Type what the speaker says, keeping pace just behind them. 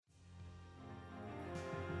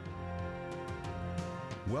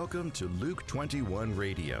Welcome to Luke 21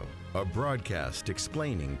 Radio, a broadcast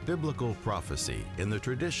explaining biblical prophecy in the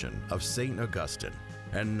tradition of St. Augustine.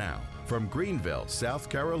 And now, from Greenville, South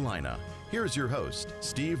Carolina, here's your host,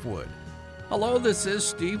 Steve Wood. Hello, this is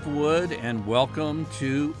Steve Wood, and welcome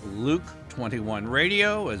to Luke 21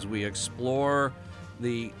 Radio as we explore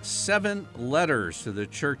the 7 letters to the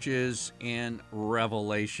churches in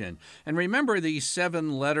Revelation. And remember, these 7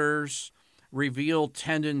 letters reveal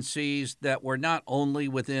tendencies that were not only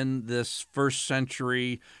within this first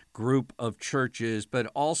century group of churches, but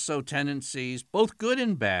also tendencies, both good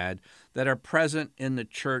and bad, that are present in the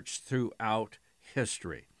church throughout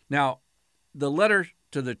history. Now, the letter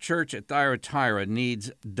to the church at Thyatira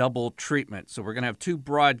needs double treatment, so we're going to have 2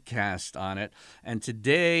 broadcasts on it. And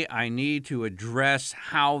today I need to address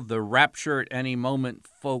how the rapture at any moment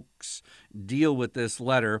folks deal with this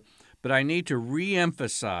letter, but I need to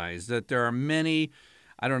reemphasize that there are many,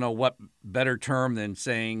 I don't know what better term than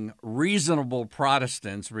saying reasonable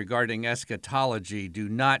Protestants regarding eschatology do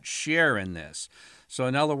not share in this. So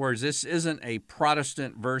in other words, this isn't a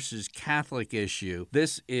Protestant versus Catholic issue.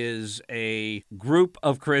 This is a group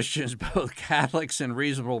of Christians, both Catholics and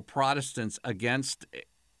reasonable Protestants, against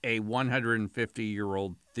a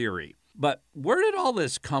 150-year-old theory. But where did all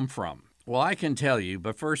this come from? Well, I can tell you,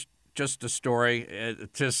 but first, just a story,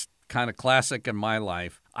 just kind of classic in my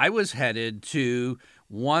life. I was headed to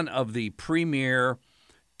one of the premier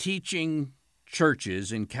teaching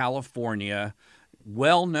churches in California,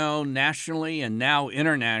 well known nationally and now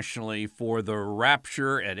internationally for the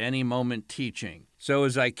rapture at any moment teaching. So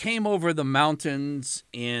as I came over the mountains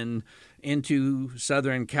into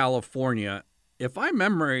Southern California, if my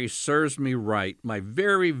memory serves me right, my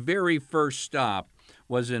very, very first stop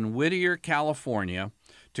was in Whittier, California,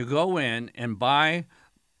 to go in and buy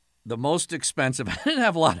the most expensive, I didn't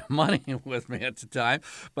have a lot of money with me at the time,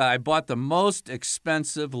 but I bought the most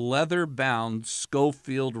expensive leather-bound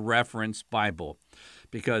Scofield Reference Bible,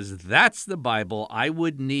 because that's the Bible I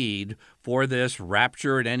would need for this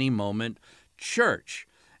rapture at any moment church.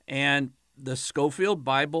 And the Scofield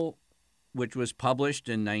Bible, which was published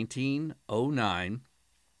in 1909,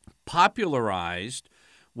 popularized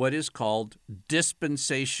what is called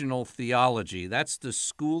dispensational theology. That's the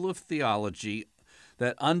school of theology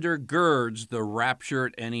that undergirds the rapture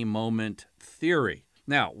at any moment theory.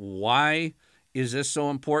 Now, why is this so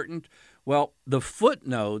important? Well, the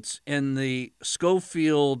footnotes in the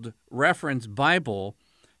Scofield Reference Bible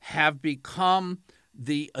have become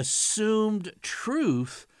the assumed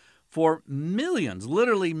truth for millions,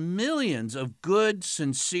 literally millions of good,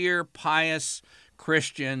 sincere, pious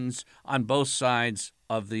Christians on both sides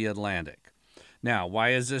of the Atlantic. Now, why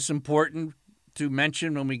is this important to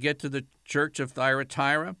mention when we get to the Church of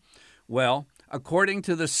Thyatira? Well, according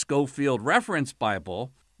to the Scofield Reference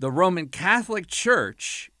Bible, the Roman Catholic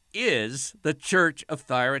Church is the Church of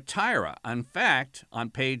Thyatira. In fact,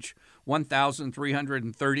 on page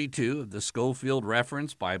 1332 of the Scofield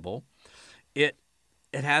Reference Bible, it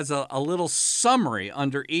has a little summary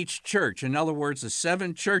under each church. In other words, the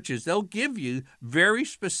 7 churches, they'll give you very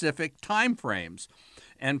specific time frames.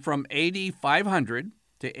 And from AD 500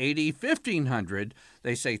 to AD 1500,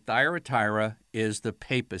 they say Thyatira is the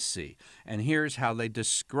papacy. And here's how they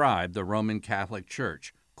describe the Roman Catholic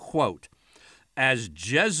Church. Quote, "As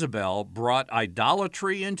Jezebel brought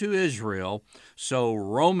idolatry into Israel, so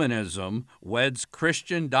Romanism weds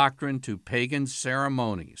Christian doctrine to pagan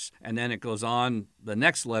ceremonies." And then it goes on, the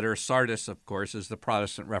next letter, Sardis, of course, is the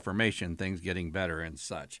Protestant Reformation, things getting better and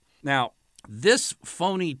such. Now, this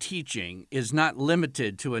phony teaching is not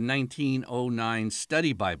limited to a 1909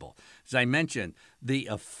 study Bible. As I mentioned, the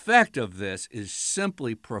effect of this is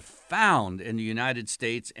simply profound in the United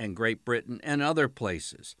States and Great Britain and other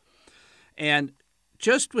places. And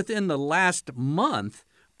just within the last month,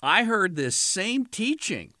 I heard this same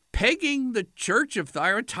teaching, pegging the Church of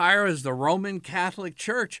Thyatira as the Roman Catholic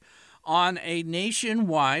Church, on a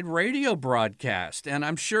nationwide radio broadcast. And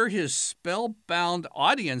I'm sure his spellbound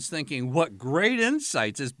audience thinking, what great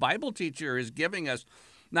insights this Bible teacher is giving us,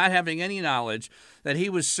 not having any knowledge that he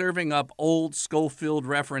was serving up old Scofield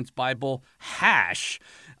Reference Bible hash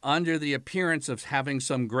under the appearance of having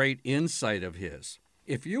some great insight of his.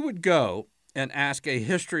 If you would go and ask a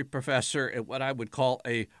history professor at what I would call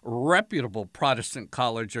a reputable Protestant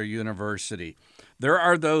college or university, there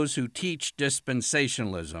are those who teach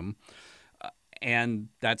dispensationalism, and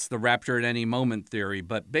that's the rapture at any moment theory.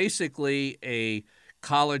 But basically, a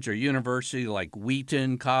college or university like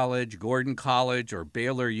Wheaton College, Gordon College, or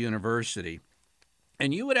Baylor University,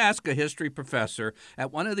 and you would ask a history professor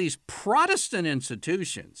at one of these Protestant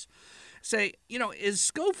institutions, say, is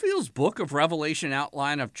Scofield's book of Revelation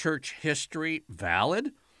outline of church history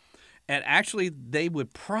valid? And actually, they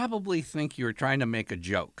would probably think you're trying to make a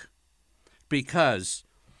joke. Because,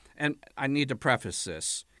 and I need to preface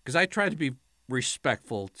this, because I try to be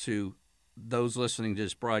respectful to those listening to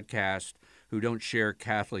this broadcast who don't share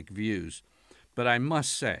Catholic views. But I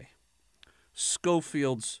must say,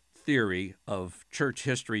 Scofield's theory of church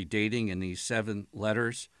history dating in these 7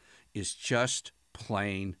 letters is just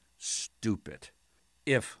plain stupid.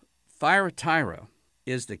 If Thyatira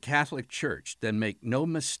is the Catholic Church, then make no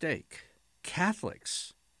mistake,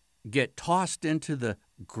 Catholics get tossed into the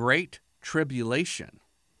Great Tribulation,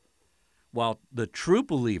 while the true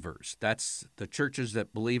believers, that's the churches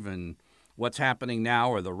that believe in what's happening now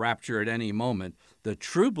or the rapture at any moment, the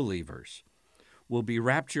true believers will be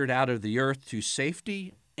raptured out of the earth to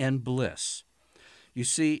safety and bliss. You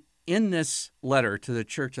see, in this letter to the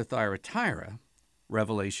church of Thyatira,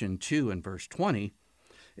 Revelation 2 and verse 20,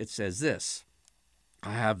 it says this,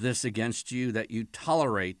 I have this against you, that you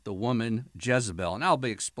tolerate the woman Jezebel. And I'll be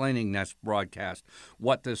explaining next broadcast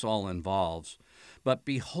what this all involves. But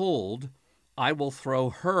behold, I will throw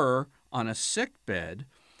her on a sickbed,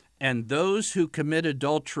 and those who commit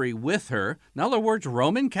adultery with her, in other words,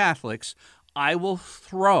 Roman Catholics, I will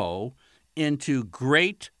throw into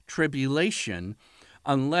great tribulation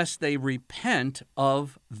unless they repent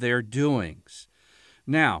of their doings.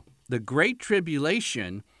 Now, the Great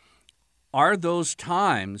Tribulation are those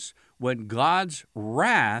times when God's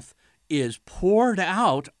wrath is poured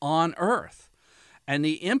out on earth. And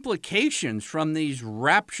the implications from these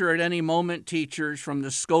rapture at any moment teachers, from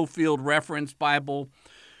the Scofield Reference Bible,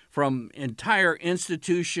 from entire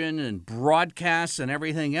institution and broadcasts and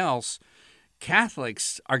everything else,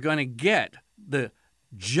 Catholics are going to get the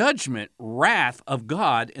judgment, wrath of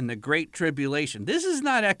God in the Great Tribulation. This is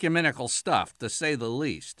not ecumenical stuff, to say the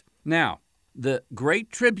least. Now, the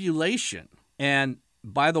Great Tribulation, and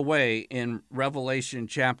by the way, in Revelation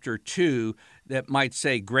chapter 2, that might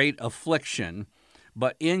say great affliction,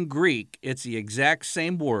 but in Greek, it's the exact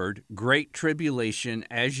same word, Great Tribulation,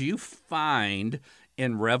 as you find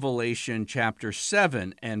in Revelation chapter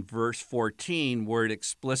 7 and verse 14, where it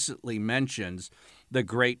explicitly mentions the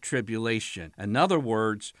Great Tribulation. In other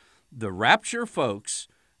words, the rapture folks,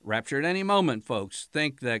 rapture at any moment folks,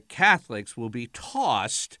 think that Catholics will be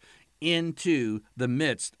tossed into the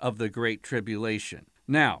midst of the Great Tribulation.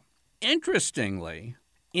 Now, interestingly,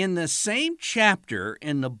 in the same chapter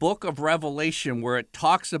in the book of Revelation where it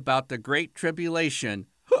talks about the Great Tribulation,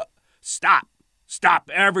 stop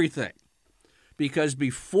everything. Because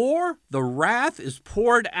before the wrath is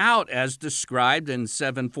poured out as described in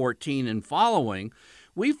 7:14 and following,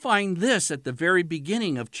 we find this at the very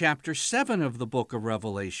beginning of chapter 7 of the book of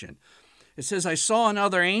Revelation. It says, I saw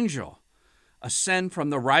another angel ascend from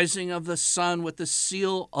the rising of the sun with the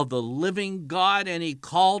seal of the living God, and he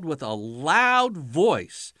called with a loud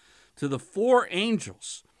voice to the 4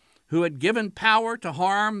 angels who had given power to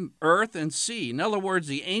harm earth and sea. In other words,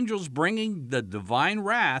 the angels bringing the divine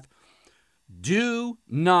wrath, do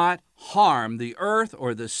not harm the earth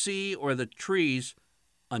or the sea or the trees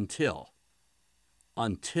until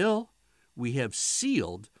we have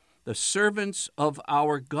sealed the servants of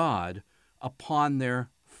our God upon their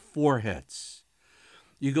foreheads.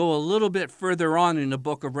 You go a little bit further on in the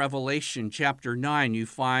book of Revelation, chapter 9, you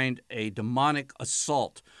find a demonic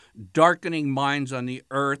assault, darkening minds on the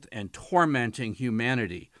earth and tormenting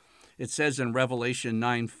humanity. It says in Revelation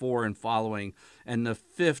 9:4 and following, and the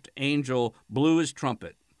 5th angel blew his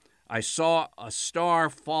trumpet. I saw a star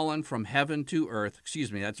fallen from heaven to earth.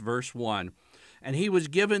 That's verse 1. And he was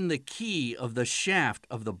given the key of the shaft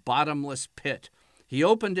of the bottomless pit. He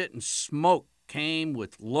opened it, and smoke came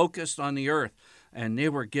with locusts on the earth, and they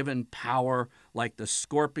were given power like the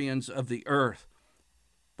scorpions of the earth.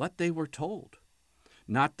 But they were told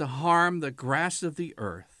not to harm the grass of the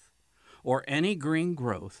earth, or any green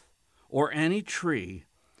growth, or any tree,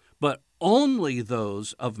 but only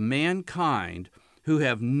those of mankind who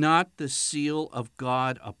have not the seal of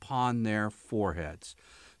God upon their foreheads.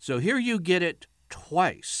 So here you get it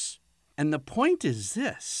twice. And the point is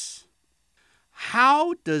this: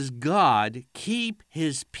 how does God keep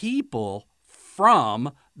his people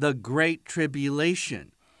from the Great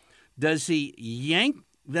Tribulation? Does he yank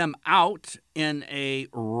them out in a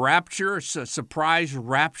rapture, a surprise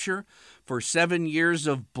rapture, for 7 years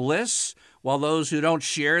of bliss, while those who don't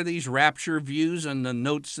share these rapture views and the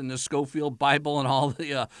notes in the Scofield Bible and all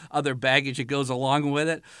the other baggage that goes along with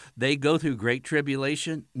it, they go through Great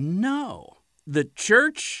Tribulation? No. The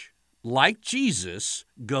church, like Jesus,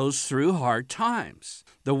 goes through hard times.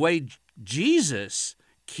 The way Jesus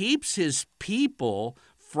keeps his people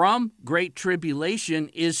from Great Tribulation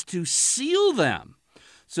is to seal them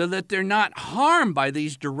so that they're not harmed by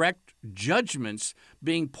these direct judgments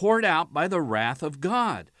being poured out by the wrath of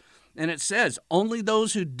God. And it says only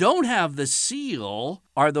those who don't have the seal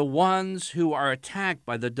are the ones who are attacked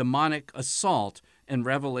by the demonic assault in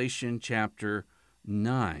Revelation chapter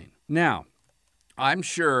 9. Now, I'm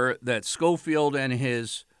sure that Scofield and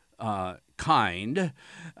his kind,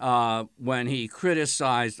 when he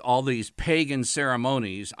criticized all these pagan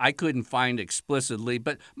ceremonies, I couldn't find explicitly,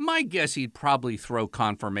 but my guess he'd probably throw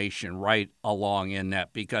confirmation right along in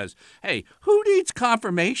that because, hey, who needs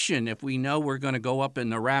confirmation if we know we're going to go up in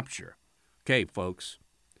the rapture? Okay, folks,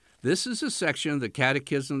 this is a section of the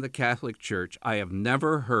Catechism of the Catholic Church I have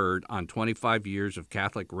never heard on 25 years of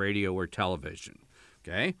Catholic radio or television.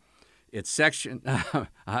 Okay? It's section,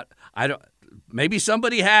 I don't. Maybe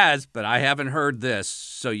somebody has, but I haven't heard this,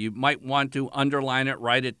 so you might want to underline it,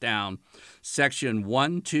 write it down. Section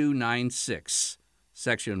 1296,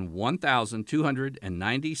 section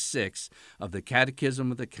 1296 of the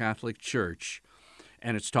Catechism of the Catholic Church,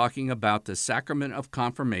 and it's talking about the sacrament of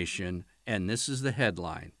confirmation, and this is the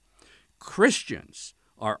headline. Christians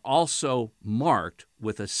are also marked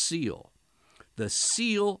with a seal. The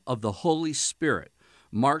seal of the Holy Spirit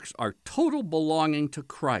marks our total belonging to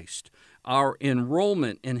Christ, our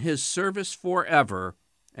enrollment in his service forever,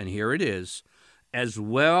 and here it is, as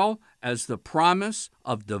well as the promise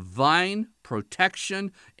of divine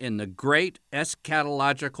protection in the great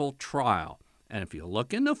eschatological trial. And if you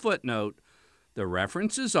look in the footnote, the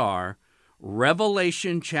references are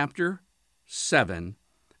Revelation chapter 7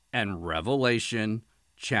 and Revelation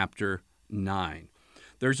chapter 9.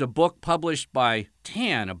 There's a book published by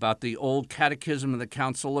Tan about the Old Catechism of the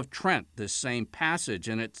Council of Trent, this same passage,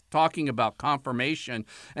 and it's talking about confirmation,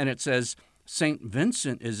 and it says, St.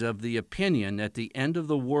 Vincent is of the opinion that at the end of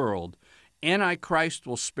the world, Antichrist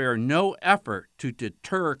will spare no effort to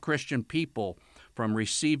deter Christian people from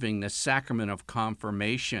receiving the sacrament of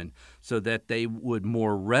confirmation so that they would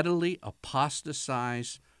more readily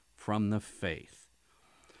apostatize from the faith.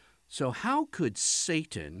 So how could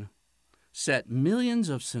Satan set millions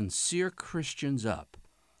of sincere Christians up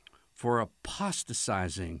for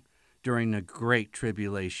apostatizing during the Great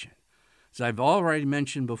Tribulation? As I've already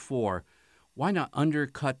mentioned before, why not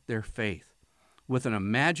undercut their faith with an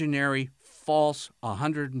imaginary, false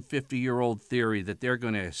 150-year-old theory that they're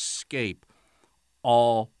going to escape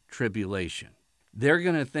all tribulation? They're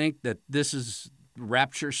going to think that this is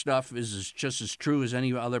rapture stuff is just as true as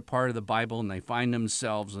any other part of the Bible, and they find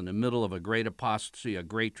themselves in the middle of a great apostasy, a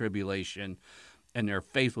great tribulation, and their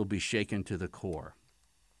faith will be shaken to the core.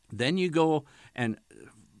 Then you go and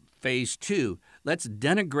phase 2, let's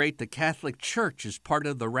denigrate the Catholic Church as part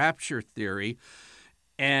of the rapture theory,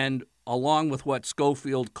 and along with what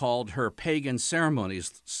Scofield called her pagan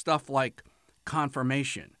ceremonies, stuff like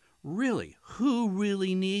confirmation. Really, who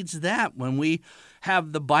really needs that when we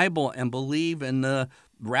have the Bible and believe in the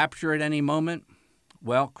rapture at any moment?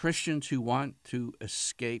 Well, Christians who want to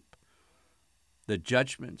escape the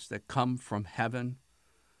judgments that come from heaven,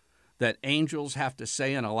 that angels have to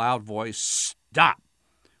say in a loud voice, stop.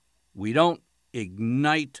 We don't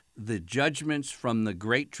ignite the judgments from the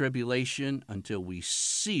Great Tribulation until we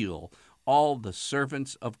seal all the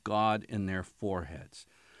servants of God in their foreheads.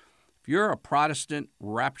 If you're a Protestant,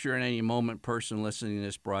 rapture at any moment person listening to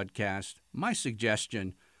this broadcast, my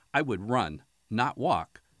suggestion, I would run, not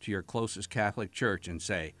walk, to your closest Catholic church and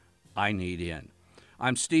say, I need in.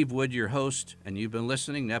 I'm Steve Wood, your host, and you've been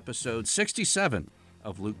listening to episode 67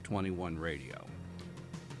 of Luke 21 Radio.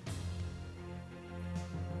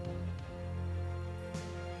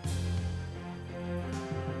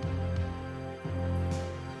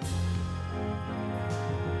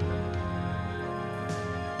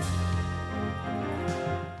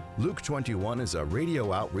 Luke 21 is a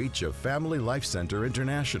radio outreach of Family Life Center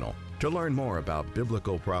International. To learn more about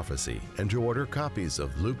biblical prophecy and to order copies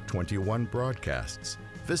of Luke 21 broadcasts,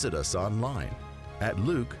 visit us online at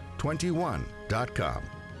luke21.com.